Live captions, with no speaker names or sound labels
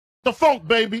The funk,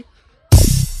 baby. I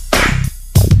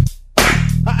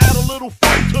add a little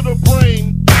funk to the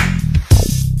brain.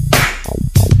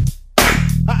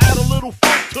 I add a little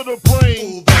funk to the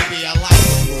brain. Ooh, baby, I like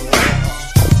it raw.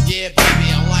 Yeah,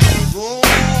 baby, I like it raw.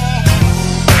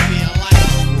 Ooh, baby, I like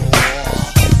it raw.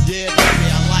 Yeah, baby,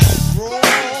 I like it raw.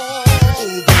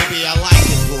 Ooh, baby, I like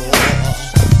it raw.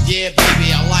 Yeah,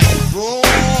 baby, I like it raw.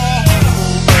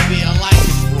 Ooh, baby, I like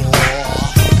it raw.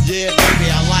 Yeah, baby,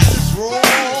 I like it raw.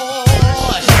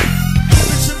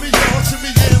 Shimmy, y'all, shimmy,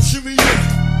 yeah, shimmy,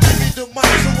 yeah. Give me the mic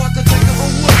so I can take it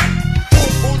away.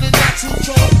 On the natural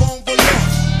trombone for y'all.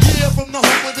 Yeah, from the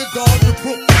home of the dog, the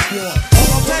Brooklyn squad.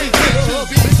 All I'm saying is the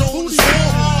beats on the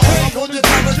song. Hey, on the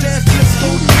dollar dance, let's go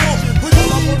on. But all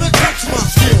I wanna touch my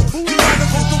skill. You gotta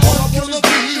go to one, kill a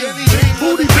bee, anything.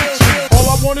 Booty bitches. All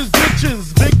I want is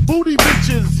bitches. Big booty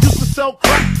bitches. Used to sell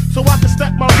crack so I could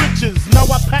stack my riches. Now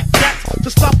I pack gats to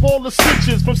stop all the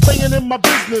stitches from staying in my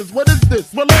business. What is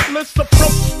this? Relentless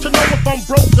approach to know if I'm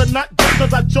broke or not. Just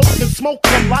cause I joke and smoke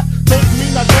a lot don't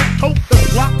mean I don't tote the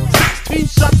block. 16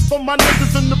 shots for my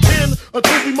niggas in the pen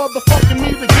until we motherfucking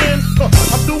meet again.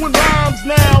 I'm doing rhymes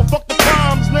now, fuck the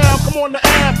crimes now. Come on the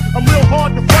app, I'm real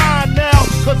hard to find now.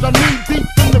 Cause I'm knee deep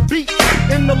in the beat.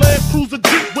 In the Land Cruiser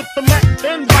Jeep with the Mac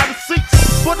 10 by the seats.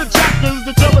 For the jackers,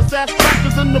 the jealous ass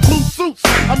crackers in the blue suits.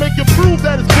 I make you prove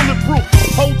that it's bulletproof.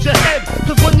 Hold your head,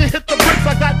 cause when you hit the bricks,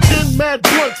 I got 10 mad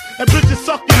blunts. And bitches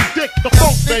sucking dick, the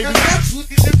funk, baby.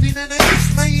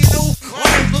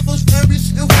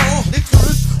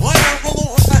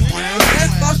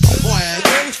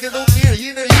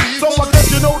 So I guess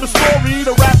you know the story,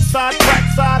 the rap side, crack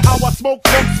side, how I smoke,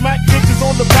 funk, smack bitches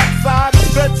on the back side,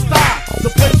 Bed-Stuy, the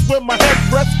place where my head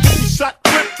rests, 50 shot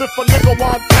clip if a nigga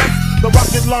want test, the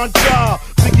rocket launcher,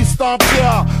 Biggie stomp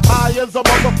ya, high as a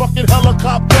motherfucking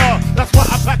helicopter, that's why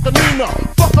I pack a Nina,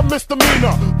 fuck a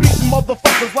misdemeanor, beating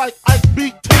motherfuckers like Ike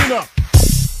beat Tina.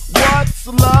 What's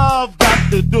love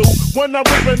got to do when I'm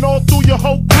ripping all through your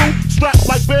whole crew? Strapped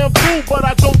like bamboo, but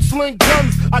I don't sling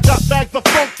guns. I got bags of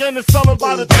funk and it's selling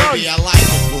by the ton. Baby, I like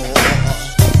it raw.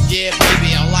 Yeah,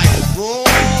 baby, I like it raw.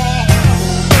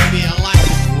 Ooh, baby, I like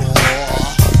it raw.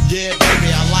 Yeah,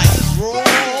 baby, I like it raw.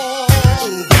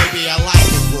 Ooh, baby, I like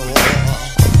it raw.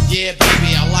 Yeah,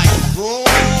 baby, I like it raw.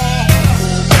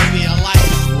 Ooh, baby, I like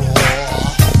it raw.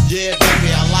 Yeah, baby,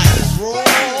 I like it raw.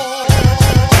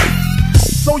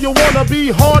 So you wanna be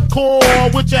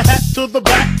hardcore with your hat to the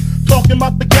back, talking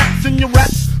about the gaps in your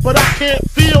raps, but I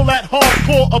can't feel that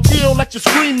hardcore appeal that you're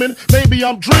screaming. Maybe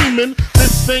I'm dreaming.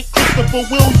 This ain't Christopher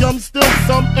Williams, still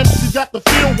some MC got to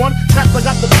feel one. Cats I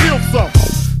got to feel some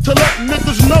to let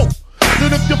niggas know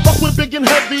that if you fuck with big and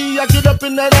heavy, I get up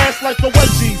in that ass like a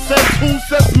wedgie. Says who?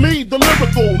 Says me, the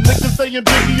lyrical. Niggas saying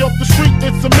Biggie off the street,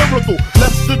 it's a miracle.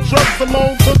 Left the drugs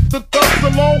alone, took the thugs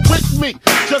along with me,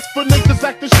 just for niggas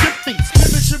acting shifty.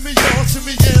 Shimmy, y'all,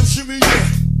 shimmy, yeah, shimmy, yeah.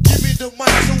 Give me the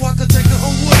mic so I can take it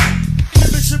away.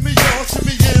 Shimmy, y'all,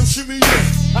 shimmy, yeah, shimmy,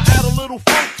 yeah. I add a little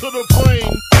funk to the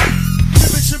brain.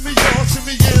 Shimmy, y'all,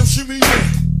 shimmy, yeah, shimmy, yeah.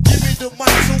 Give me the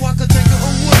mic so I can take it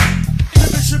away.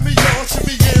 Shimmy, y'all,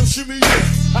 shimmy, yeah, shimmy,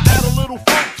 yeah. I add a little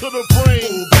funk to the brain.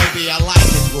 Ooh, baby, I like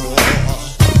it raw.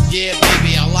 Yeah,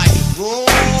 baby, I like it raw.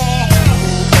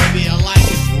 Ooh, baby, I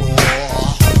like it raw.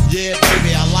 Yeah,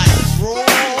 baby, I like it raw.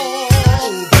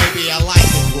 Ooh, baby, I like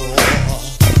it raw.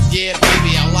 Yeah,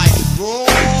 baby, I like it raw. Ooh,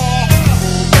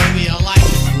 baby, I like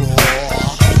it raw.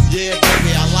 Yeah,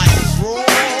 baby, I like it raw.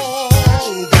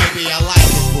 Ooh, baby, I like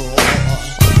it raw.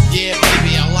 Yeah,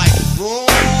 baby, I like it raw.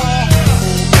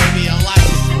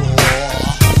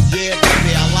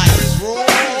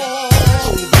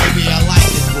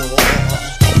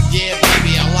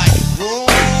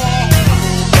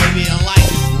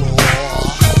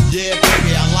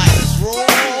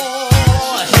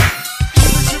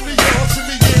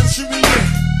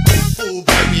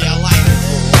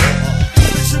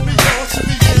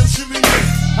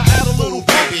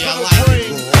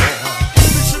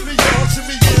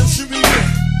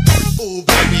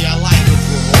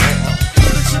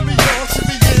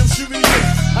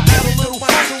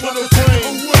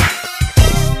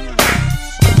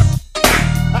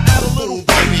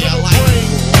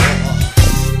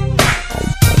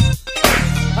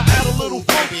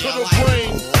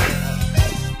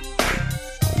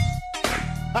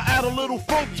 I add a little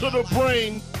funk to the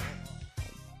brain.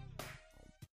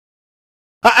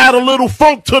 I add a little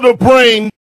funk to the brain.